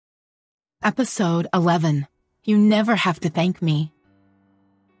Episode 11. You never have to thank me.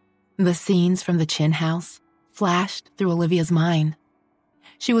 The scenes from the Chin house flashed through Olivia's mind.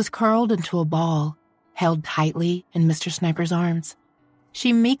 She was curled into a ball, held tightly in Mr. Sniper's arms.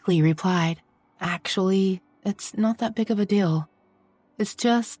 She meekly replied, "Actually, it's not that big of a deal. It's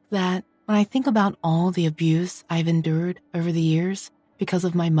just that when I think about all the abuse I've endured over the years because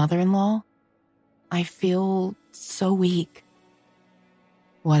of my mother-in-law, I feel so weak."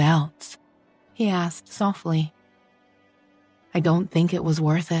 "What else?" he asked softly. "I don't think it was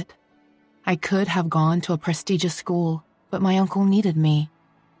worth it. I could have gone to a prestigious school, but my uncle needed me.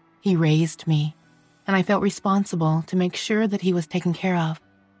 He raised me, and I felt responsible to make sure that he was taken care of,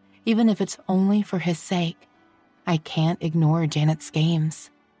 even if it's only for his sake. I can't ignore Janet's games."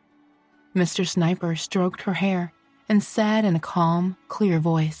 Mr. Sniper stroked her hair and said in a calm, clear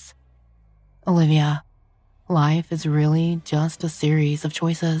voice, "Olivia, life is really just a series of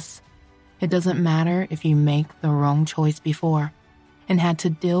choices. It doesn't matter if you make the wrong choice before and had to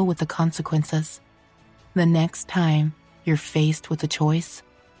deal with the consequences. The next time you're faced with a choice,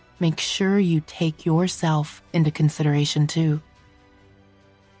 make sure you take yourself into consideration too."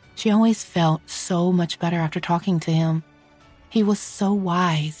 She always felt so much better after talking to him. He was so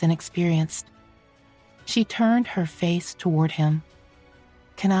wise and experienced. She turned her face toward him.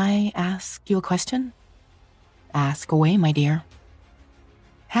 "Can I ask you a question?" "Ask away, my dear."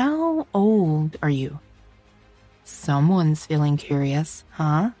 "How old are you?" "Someone's feeling curious,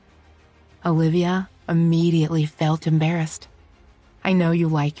 huh?" Olivia immediately felt embarrassed. "I know you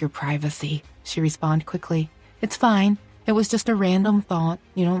like your privacy," she responded quickly. "It's fine. It was just a random thought.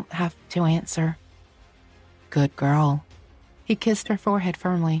 You don't have to answer." "Good girl." He kissed her forehead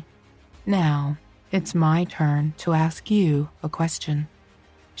firmly. "Now, it's my turn to ask you a question."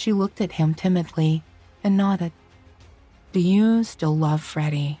 She looked at him timidly and nodded. "Do you still love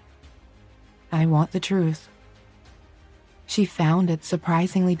Freddie?" "I want the truth." She found it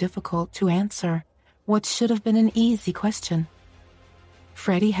surprisingly difficult to answer what should have been an easy question.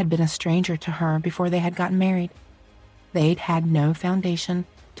 Freddie had been a stranger to her before they had gotten married. They'd had no foundation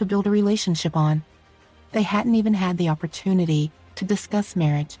to build a relationship on. They hadn't even had the opportunity to discuss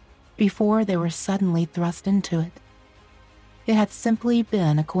marriage before they were suddenly thrust into it. It had simply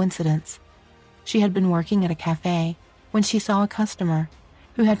been a coincidence. She had been working at a cafe when she saw a customer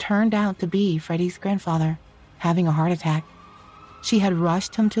who had turned out to be Freddie's grandfather having a heart attack. She had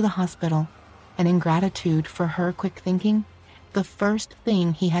rushed him to the hospital, and in gratitude for her quick thinking, the first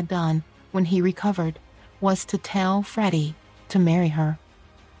thing he had done when he recovered was to tell Freddie to marry her.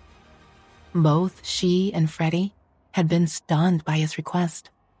 Both she and Freddie had been stunned by his request.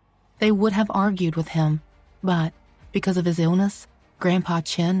 They would have argued with him, but because of his illness, Grandpa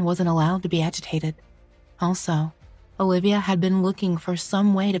Chin wasn't allowed to be agitated. Also, Olivia had been looking for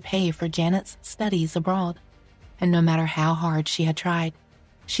some way to pay for Janet's studies abroad, and no matter how hard she had tried,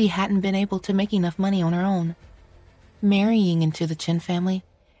 she hadn't been able to make enough money on her own. Marrying into the Chin family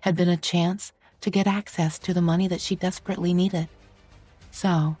had been a chance to get access to the money that she desperately needed.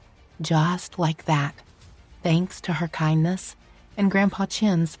 So, just like that, thanks to her kindness and Grandpa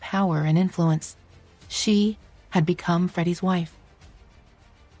Chin's power and influence, she had become Freddie's wife.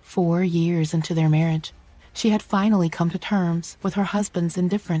 4 years into their marriage, she had finally come to terms with her husband's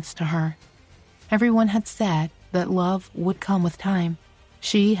indifference to her. Everyone had said that love would come with time.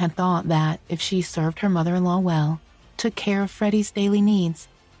 She had thought that if she served her mother-in-law well, took care of Freddie's daily needs,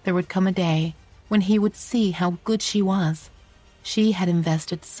 there would come a day when he would see how good she was. She had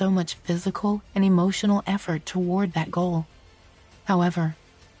invested so much physical and emotional effort toward that goal. However,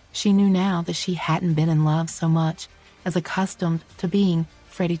 she knew now that she hadn't been in love so much as accustomed to being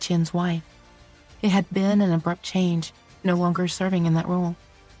Freddie Chin's wife. It had been an abrupt change, no longer serving in that role.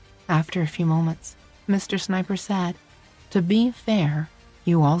 After a few moments, Mr. Sniper said, "To be fair,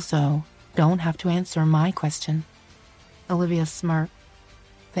 you also don't have to answer my question." Olivia smirked.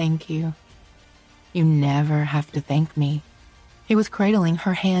 "Thank you." "You never have to thank me." He was cradling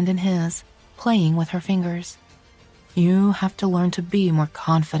her hand in his, playing with her fingers. "You have to learn to be more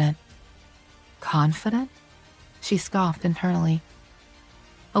confident." "Confident?" She scoffed internally.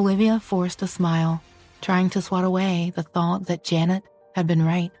 Olivia forced a smile, trying to swat away the thought that Janet had been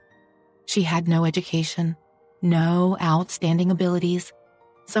right. She had no education, no outstanding abilities,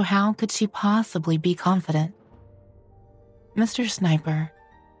 so how could she possibly be confident? "Mr. Sniper,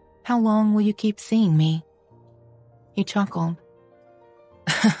 how long will you keep seeing me?" He chuckled.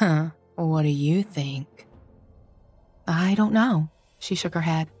 "What do you think?" "I don't know," she shook her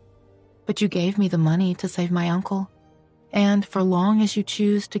head. "But you gave me the money to save my uncle. And for long as you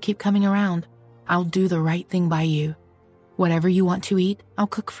choose to keep coming around, I'll do the right thing by you. Whatever you want to eat, I'll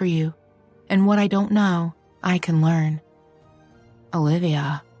cook for you. And what I don't know, I can learn.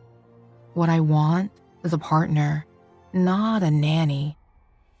 Olivia, what I want is a partner, not a nanny,"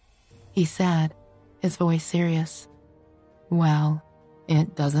 he said, his voice serious. "Well,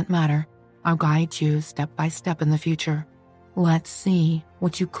 it doesn't matter. I'll guide you step by step in the future. Let's see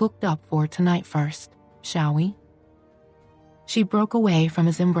what you cooked up for tonight first, shall we?" She broke away from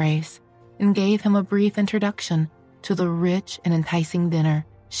his embrace and gave him a brief introduction to the rich and enticing dinner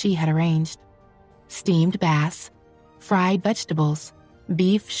she had arranged. Steamed bass, fried vegetables,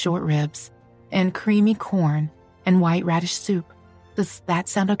 beef short ribs, and creamy corn and white radish soup. Does that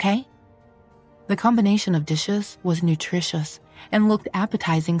sound okay? The combination of dishes was nutritious and looked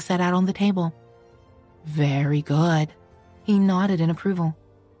appetizing set out on the table. "Very good," he nodded in approval.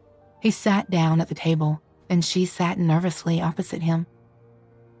 He sat down at the table, and she sat nervously opposite him.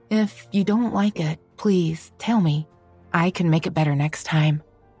 "If you don't like it, please tell me. I can make it better next time."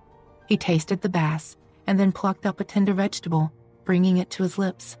 He tasted the bass and then plucked up a tender vegetable, bringing it to his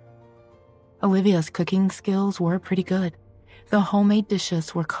lips. Olivia's cooking skills were pretty good. The homemade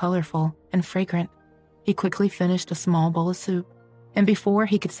dishes were colorful and fragrant. He quickly finished a small bowl of soup, and before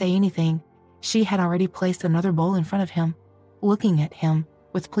he could say anything, she had already placed another bowl in front of him, looking at him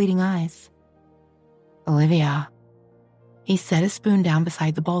with pleading eyes. "Olivia." He set his spoon down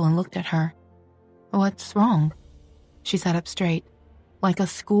beside the bowl and looked at her. "What's wrong?" She sat up straight, like a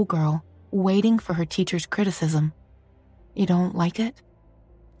schoolgirl waiting for her teacher's criticism. "You don't like it?"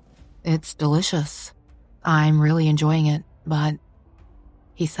 "It's delicious. I'm really enjoying it, but..."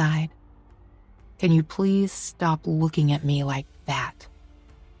 He sighed. "Can you please stop looking at me like that?"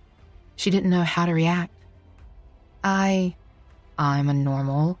 She didn't know how to react. I'm a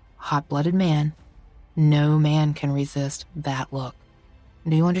normal, hot-blooded man. No man can resist that look.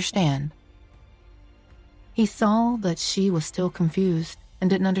 Do you understand?" He saw that she was still confused and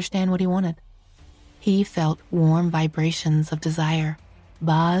didn't understand what he wanted. He felt warm vibrations of desire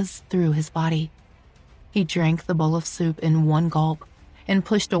buzz through his body. He drank the bowl of soup in one gulp and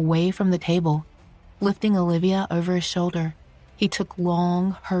pushed away from the table. Lifting Olivia over his shoulder, he took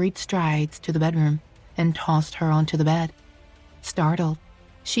long, hurried strides to the bedroom and tossed her onto the bed. Startled,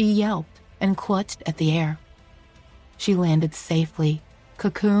 she yelped and clutched at the air. She landed safely,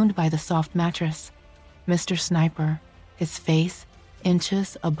 cocooned by the soft mattress. Mr. Sniper, his face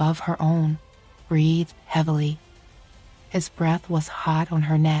inches above her own, breathed heavily. His breath was hot on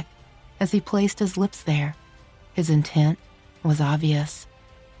her neck as he placed his lips there. His intent was obvious.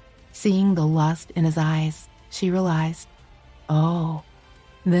 Seeing the lust in his eyes, she realized, oh,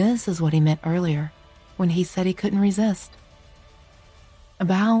 this is what he meant earlier when he said he couldn't resist.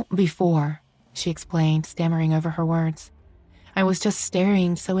 "About before," she explained, stammering over her words. "I was just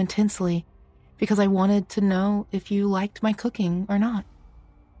staring so intensely because I wanted to know if you liked my cooking or not."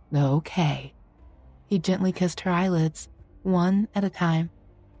 "Okay." He gently kissed her eyelids, one at a time.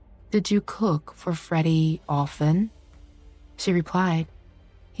 "Did you cook for Freddie often?" She replied,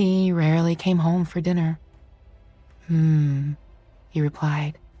 "He rarely came home for dinner." He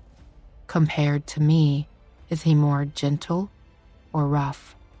replied. "Compared to me, is he more gentle or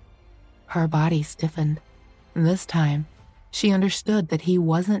rough?" Her body stiffened. This time, she understood that he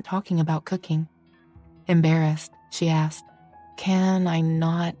wasn't talking about cooking. Embarrassed, she asked, "Can I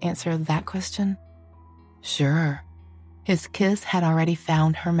not answer that question?" "Sure." His kiss had already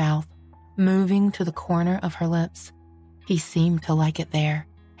found her mouth, moving to the corner of her lips. He seemed to like it there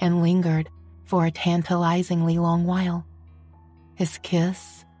and lingered for a tantalizingly long while. His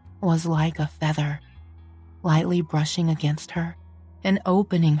kiss was like a feather, lightly brushing against her and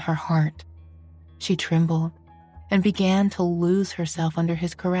opening her heart. She trembled and began to lose herself under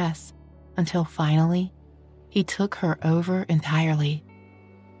his caress until finally he took her over entirely.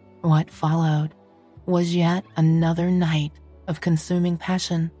 What followed was yet another night of consuming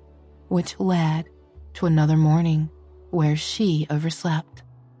passion, which led to another morning where she overslept.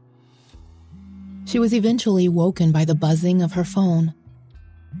 She was eventually woken by the buzzing of her phone.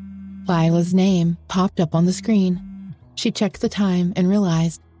 Lila's name popped up on the screen. She checked the time and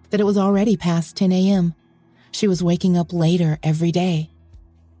realized that it was already past 10 a.m. She was waking up later every day.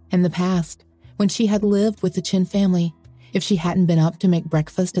 In the past, when she had lived with the Chin family, if she hadn't been up to make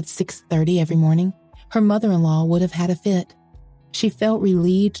breakfast at 6:30 every morning, her mother-in-law would have had a fit. She felt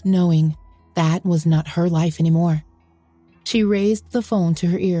relieved knowing that was not her life anymore. She raised the phone to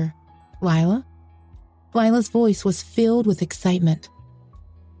her ear. "Lila?" Lila's voice was filled with excitement.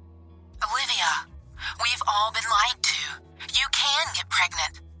 "Olivia, we've all been lied to. You can get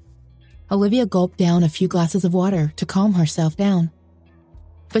pregnant." Olivia gulped down a few glasses of water to calm herself down.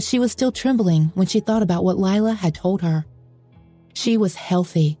 But she was still trembling when she thought about what Lila had told her. She was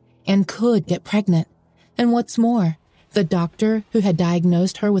healthy and could get pregnant. And what's more, the doctor who had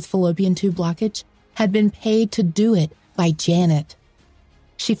diagnosed her with fallopian tube blockage had been paid to do it by Janet.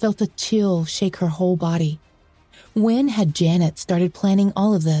 She felt a chill shake her whole body. When had Janet started planning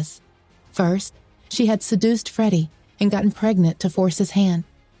all of this? First, she had seduced Freddie and gotten pregnant to force his hand.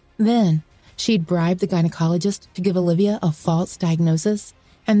 Then, she'd bribed the gynecologist to give Olivia a false diagnosis,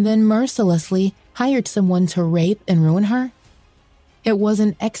 and then mercilessly hired someone to rape and ruin her. It was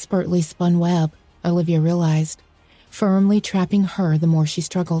an expertly spun web, Olivia realized, firmly trapping her the more she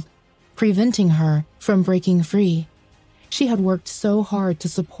struggled, preventing her from breaking free. She had worked so hard to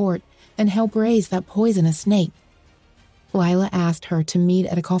support and help raise that poisonous snake. Lila asked her to meet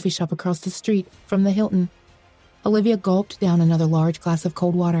at a coffee shop across the street from the Hilton. Olivia gulped down another large glass of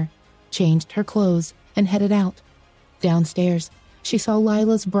cold water, changed her clothes, and headed out. Downstairs, she saw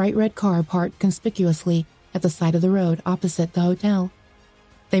Lila's bright red car parked conspicuously at the side of the road opposite the hotel.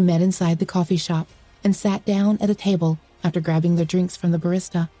 They met inside the coffee shop and sat down at a table after grabbing their drinks from the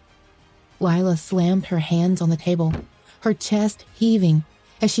barista. Lila slammed her hands on the table, her chest heaving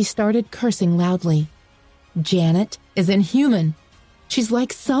as she started cursing loudly. Janet is inhuman. She's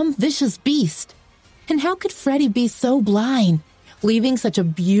like some vicious beast. And how could Freddie be so blind, leaving such a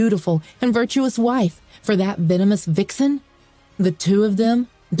beautiful and virtuous wife for that venomous vixen? The two of them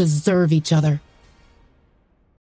deserve each other.